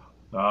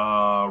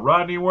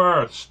 Rodney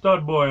Worth,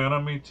 Stud Boy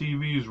on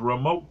MTV's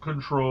Remote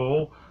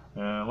Control.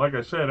 And like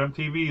I said,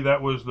 MTV,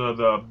 that was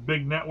the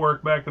big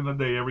network back in the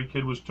day. Every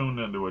kid was tuned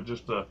into it.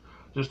 Just to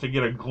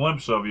get a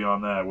glimpse of you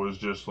on that was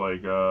just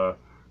like kind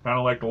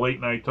of like the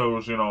late night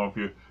toes. You know,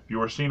 if you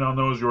were seen on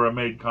those, you were a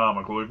made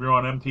comic. Well, if you're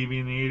on MTV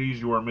in the '80s,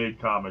 you were a made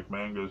comic,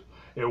 man, because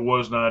it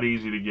was not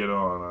easy to get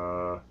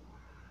on.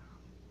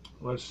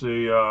 Let's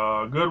see,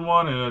 good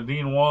one.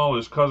 Dean Wall,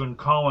 his cousin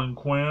Colin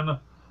Quinn,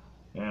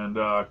 and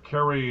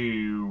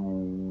Kerry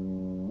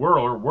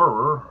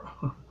Werler.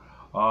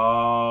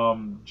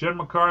 Jen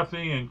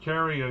McCarthy and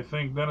Kerry, I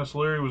think Dennis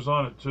Leary was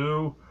on it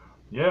too.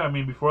 Yeah, I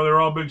mean, before they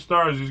were all big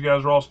stars, these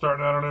guys were all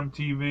starting out on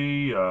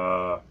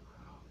MTV.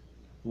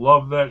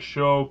 Love that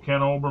show. Ken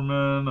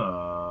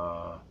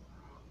Oberman.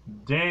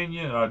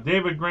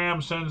 David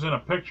Graham sends in a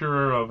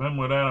picture of him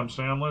with Adam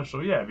Sandler.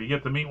 So yeah, if you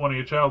get to meet one of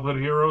your childhood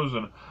heroes,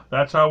 and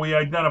that's how we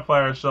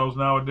identify ourselves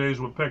nowadays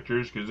with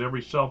pictures, because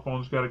every cell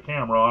phone's got a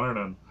camera on it,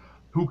 and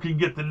who can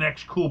get the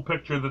next cool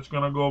picture that's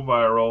going to go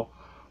viral.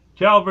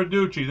 Cal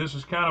Verducci, this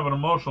is kind of an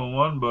emotional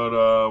one,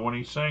 but when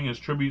he sang his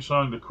tribute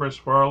song to Chris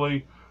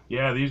Farley,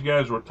 yeah, these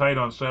guys were tight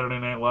on Saturday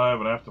Night Live,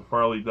 and after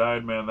Farley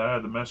died, man, that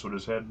had to mess with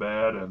his head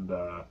bad, and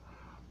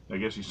I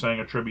guess he sang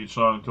a tribute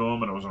song to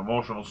him, and it was an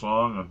emotional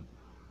song, and,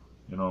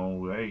 you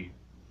know, hey,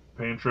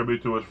 paying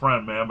tribute to his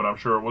friend, man, but I'm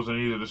sure it wasn't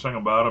easy to sing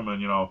about him,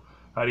 and, you know,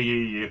 how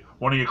do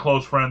one of your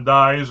close friend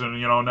dies, and,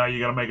 you know, now you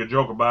got to make a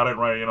joke about it,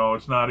 right, you know,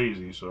 it's not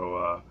easy,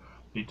 so,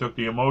 he took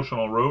the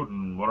emotional route,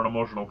 and what an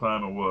emotional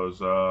time it was.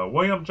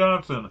 William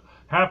Johnson,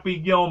 Happy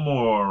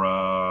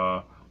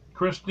Gilmore,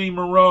 Christy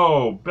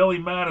Moreau, Billy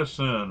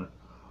Madison,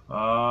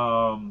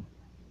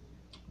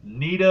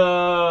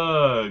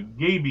 Nita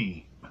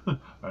Gaby.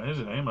 There's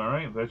a name, all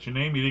right. If that's your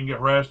name, you didn't get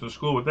harassed in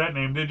school with that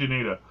name, did you,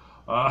 Nita?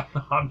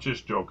 I'm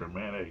just joking,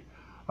 man. Hey,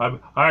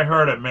 I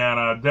heard it,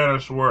 man.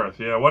 Dennis Worth.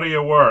 Yeah, what are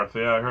you worth?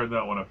 Yeah, I heard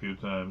that one a few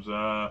times.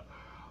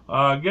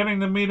 Getting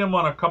to meet him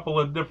on a couple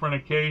of different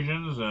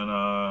occasions,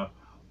 and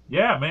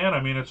yeah, man.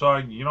 I mean, it's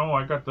all, you know,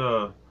 I got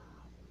to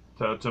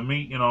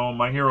meet, you know,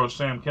 my hero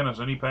Sam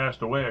Kinison. He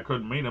passed away. I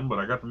couldn't meet him, but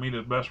I got to meet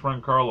his best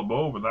friend Carl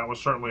LeBove, and that was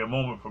certainly a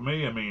moment for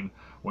me. I mean,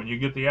 when you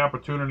get the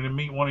opportunity to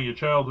meet one of your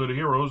childhood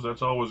heroes,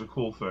 that's always a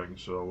cool thing.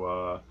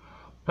 So,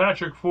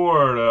 Patrick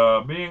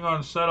Ford, being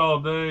on set all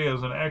day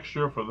as an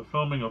extra for the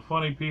filming of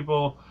Funny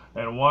People,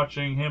 and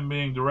watching him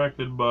being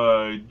directed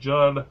by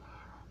Judd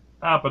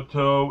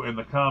Apatow in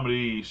the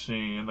comedy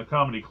scene, in the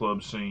comedy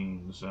club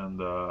scenes, and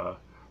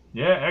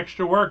yeah,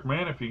 extra work,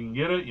 man. If you can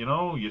get it, you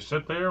know, you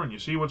sit there and you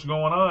see what's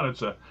going on.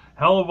 It's a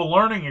hell of a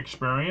learning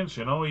experience,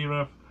 you know, even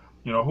if,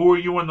 you know, who are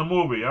you in the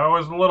movie? I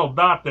was the little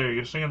dot there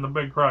you see in the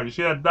big crowd. You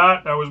see that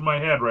dot? That was my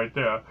head right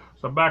there.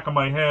 It's the back of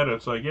my head.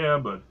 It's like, yeah,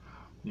 but,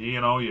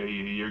 you know,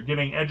 you're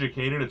getting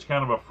educated. It's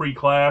kind of a free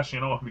class, you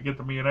know, if you get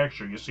to be an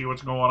extra. You see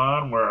what's going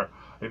on, where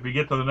if you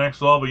get to the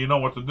next level, you know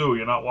what to do.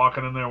 You're not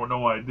walking in there with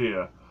no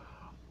idea.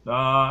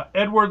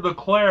 Edward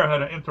LeClaire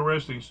had an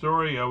interesting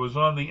story. I was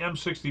on the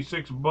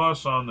M66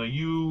 bus on the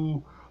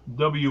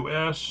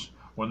UWS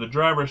when the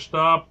driver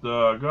stopped,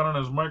 got on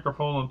his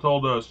microphone and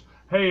told us,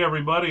 "Hey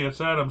everybody, it's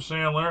Adam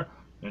Sandler."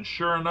 And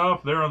sure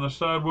enough, there on the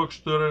sidewalk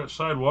stood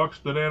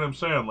Adam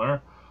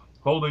Sandler,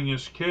 holding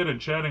his kid and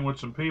chatting with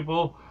some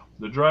people.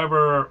 The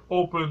driver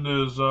opened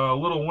his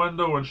little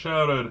window and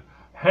shouted,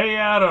 "Hey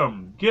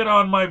Adam, get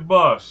on my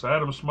bus."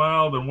 Adam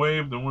smiled and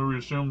waved, and we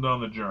resumed on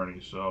the journey.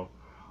 So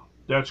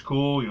that's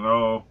cool, you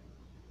know.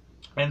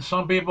 And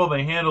some people,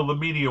 they handle the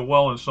media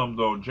well, and some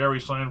don't. Jerry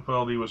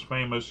Seinfeld, he was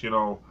famous, you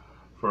know,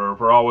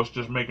 for always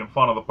just making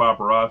fun of the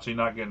paparazzi,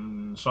 not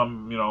getting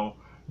some, you know,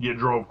 get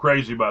drove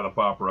crazy by the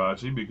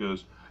paparazzi,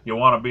 because you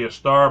want to be a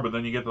star, but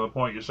then you get to the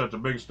point you're such a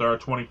big star,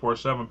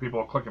 24/7 people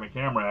are clicking the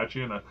camera at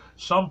you, and at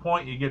some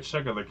point you get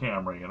sick of the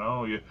camera, you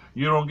know. You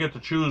don't get to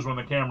choose when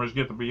the cameras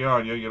get to be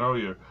on you, you know.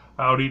 You're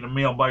out eating a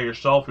meal by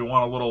yourself, you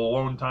want a little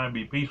alone time,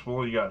 be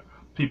peaceful, you got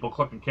people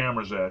clicking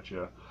cameras at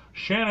you.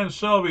 Shannon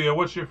Sylvia,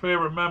 what's your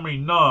favorite memory?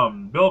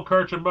 None. Bill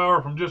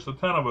Kirchenbauer from Just the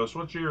 10 of Us,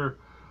 what's your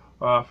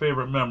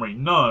favorite memory?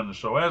 None.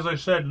 So as I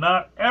said,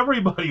 not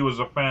everybody was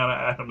a fan of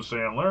Adam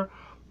Sandler,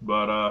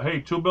 but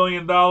hey, $2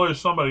 billion,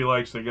 somebody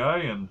likes the guy,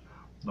 and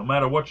no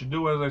matter what you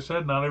do, as I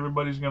said, not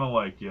everybody's going to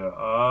like you.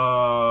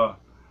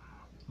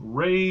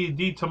 Ray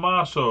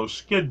DiTomaso,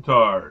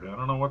 Skidtard. I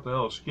don't know what the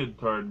hell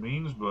Skidtard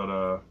means,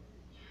 but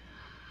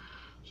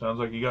sounds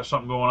like you got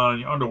something going on in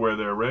your underwear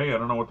there, Ray. I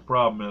don't know what the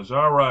problem is.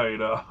 All right.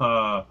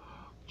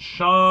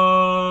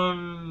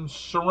 Sean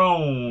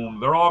Cerrone,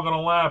 They're All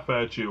Gonna Laugh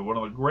at You. One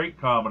of the great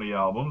comedy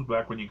albums,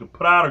 back when you could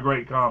put out a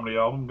great comedy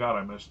album. God,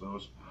 I miss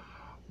those.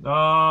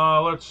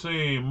 Let's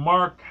see.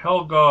 Mark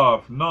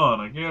Helgoff,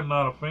 none. Again,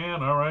 not a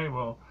fan. All right,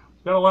 well,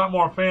 he's got a lot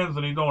more fans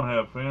than he don't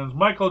have fans.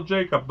 Michael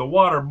Jacob, The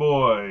Water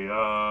Boy.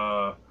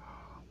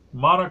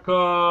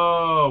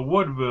 Monica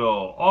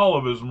Woodville, all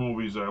of his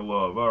movies I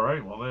love. All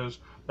right, well,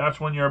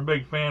 that's when you're a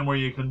big fan where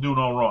you can do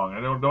no wrong.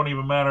 It don't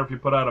even matter if you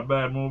put out a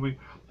bad movie.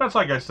 That's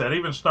like I said,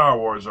 even Star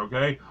Wars,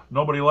 okay?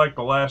 Nobody liked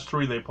the last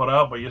three they put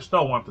out, but you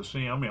still want to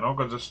see them, you know,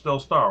 because it's still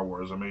Star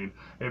Wars. I mean,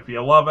 if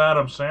you love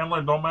Adam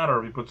Sandler, don't matter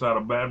if he puts out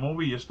a bad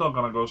movie, you're still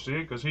going to go see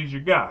it because he's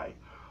your guy.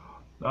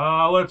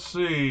 Let's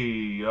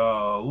see.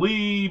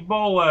 Lee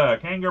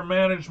Bolak, Anger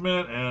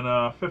Management, and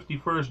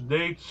 51st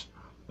Dates.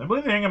 I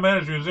believe the Anger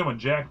Management is in with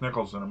Jack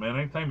Nicholson. I mean,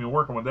 anytime you're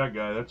working with that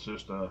guy, that's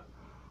just a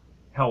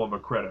hell of a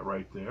credit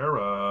right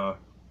there.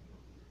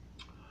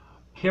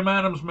 Kim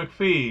Adams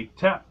McPhee,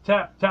 Tap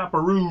Tap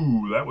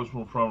Taparoo. That was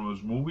from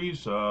his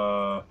movies.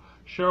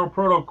 Cheryl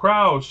Proto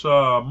Krause,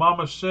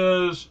 Mama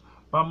Says,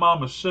 My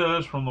Mama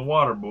Says from The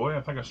Waterboy.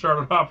 I think I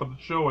started off with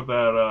the show with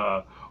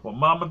that. Well,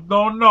 Mama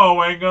don't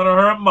know ain't gonna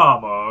hurt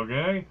Mama.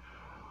 Okay.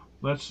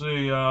 Let's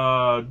see.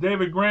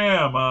 David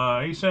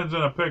Graham. He sends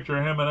in a picture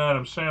of him and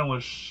Adam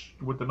Sandler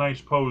with the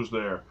nice pose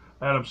there.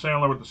 Adam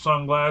Sandler with the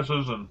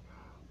sunglasses, and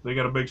they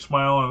got a big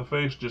smile on the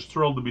face, just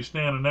thrilled to be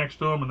standing next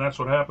to him, and that's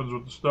what happens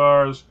with the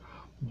stars.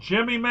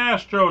 Jimmy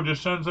Mastro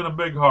just sends in a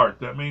big heart.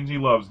 That means he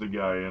loves the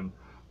guy. And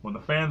when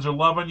the fans are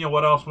loving you,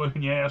 what else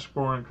can you ask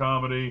for in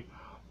comedy?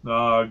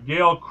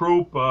 Gail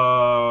Croup,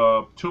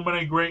 Too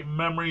Many Great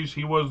Memories.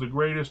 He was the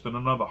greatest, and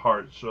another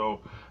heart. So,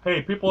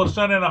 hey, people are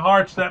sending in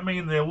hearts. That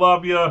means they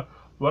love you.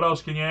 What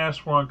else can you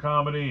ask for in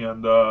comedy?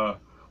 And,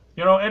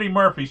 you know, Eddie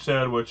Murphy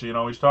said, which, you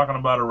know, he's talking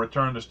about a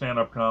return to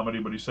stand-up comedy,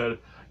 but he said,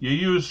 you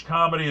use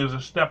comedy as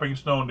a stepping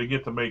stone to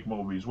get to make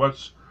movies.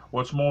 What's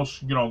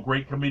most, you know,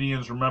 great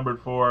comedians remembered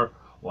for?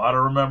 A lot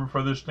are remembered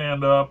for their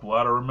stand-up, a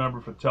lot are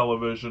remembered for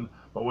television.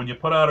 But when you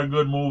put out a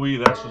good movie,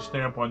 that's the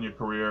stamp on your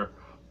career.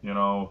 You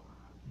know,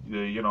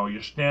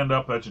 your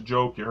stand-up, that's a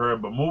joke, you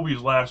heard. But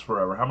movies last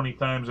forever. How many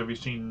times have you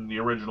seen the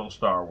original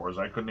Star Wars?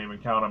 I couldn't even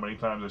count how many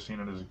times I've seen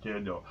it as a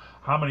kid. You know,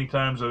 how many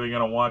times are they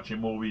going to watch your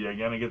movie? You're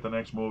going to get the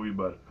next movie,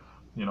 but,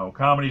 you know,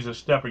 comedy's a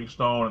stepping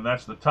stone, and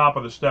that's the top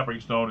of the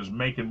stepping stone is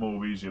making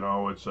movies. You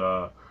know, it's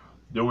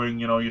doing,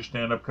 you know, your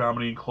stand-up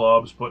comedy in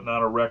clubs, putting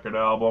out a record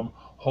album,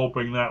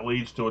 hoping that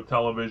leads to a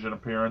television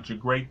appearance, a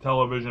great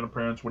television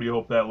appearance. What do you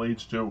hope that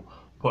leads to?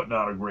 Putting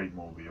out a great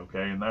movie,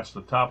 okay? And that's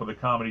the top of the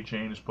comedy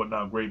chain, is putting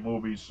out great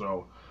movies.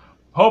 So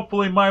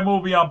hopefully my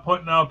movie I'm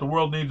putting out, The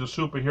World Needs a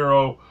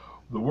Superhero,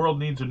 The World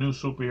Needs a New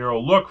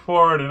Superhero. Look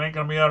for it. It ain't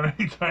going to be out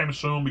anytime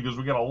soon because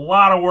we got a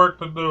lot of work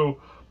to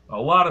do, a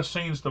lot of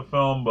scenes to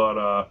film, but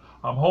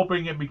I'm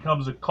hoping it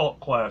becomes a cult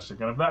classic.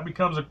 And if that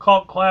becomes a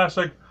cult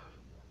classic,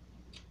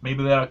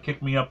 maybe that'll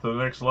kick me up to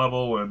the next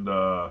level. And,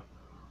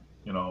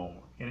 you know,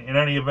 in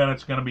any event,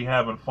 it's going to be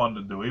having fun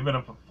to do. Even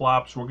if it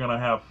flops, we're going to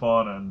have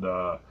fun,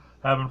 and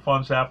having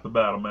fun's half the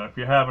battle, man. If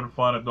you're having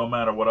fun, it don't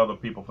matter what other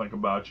people think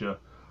about you,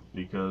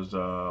 because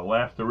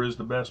laughter is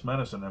the best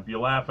medicine. If you're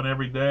laughing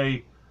every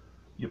day,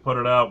 you put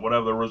it out,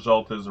 whatever the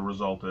result is, the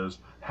result is.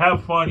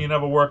 Have fun. You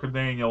never work a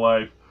day in your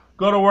life.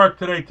 Go to work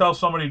today, tell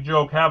somebody a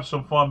joke, have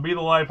some fun, be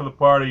the life of the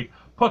party,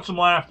 put some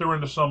laughter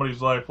into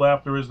somebody's life.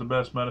 Laughter is the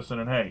best medicine,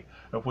 and hey,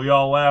 if we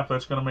all laugh,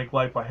 that's going to make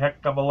life a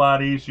heck of a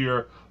lot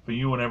easier for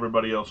you and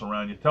everybody else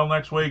around you. Till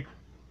next week,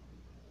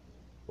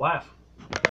 laugh.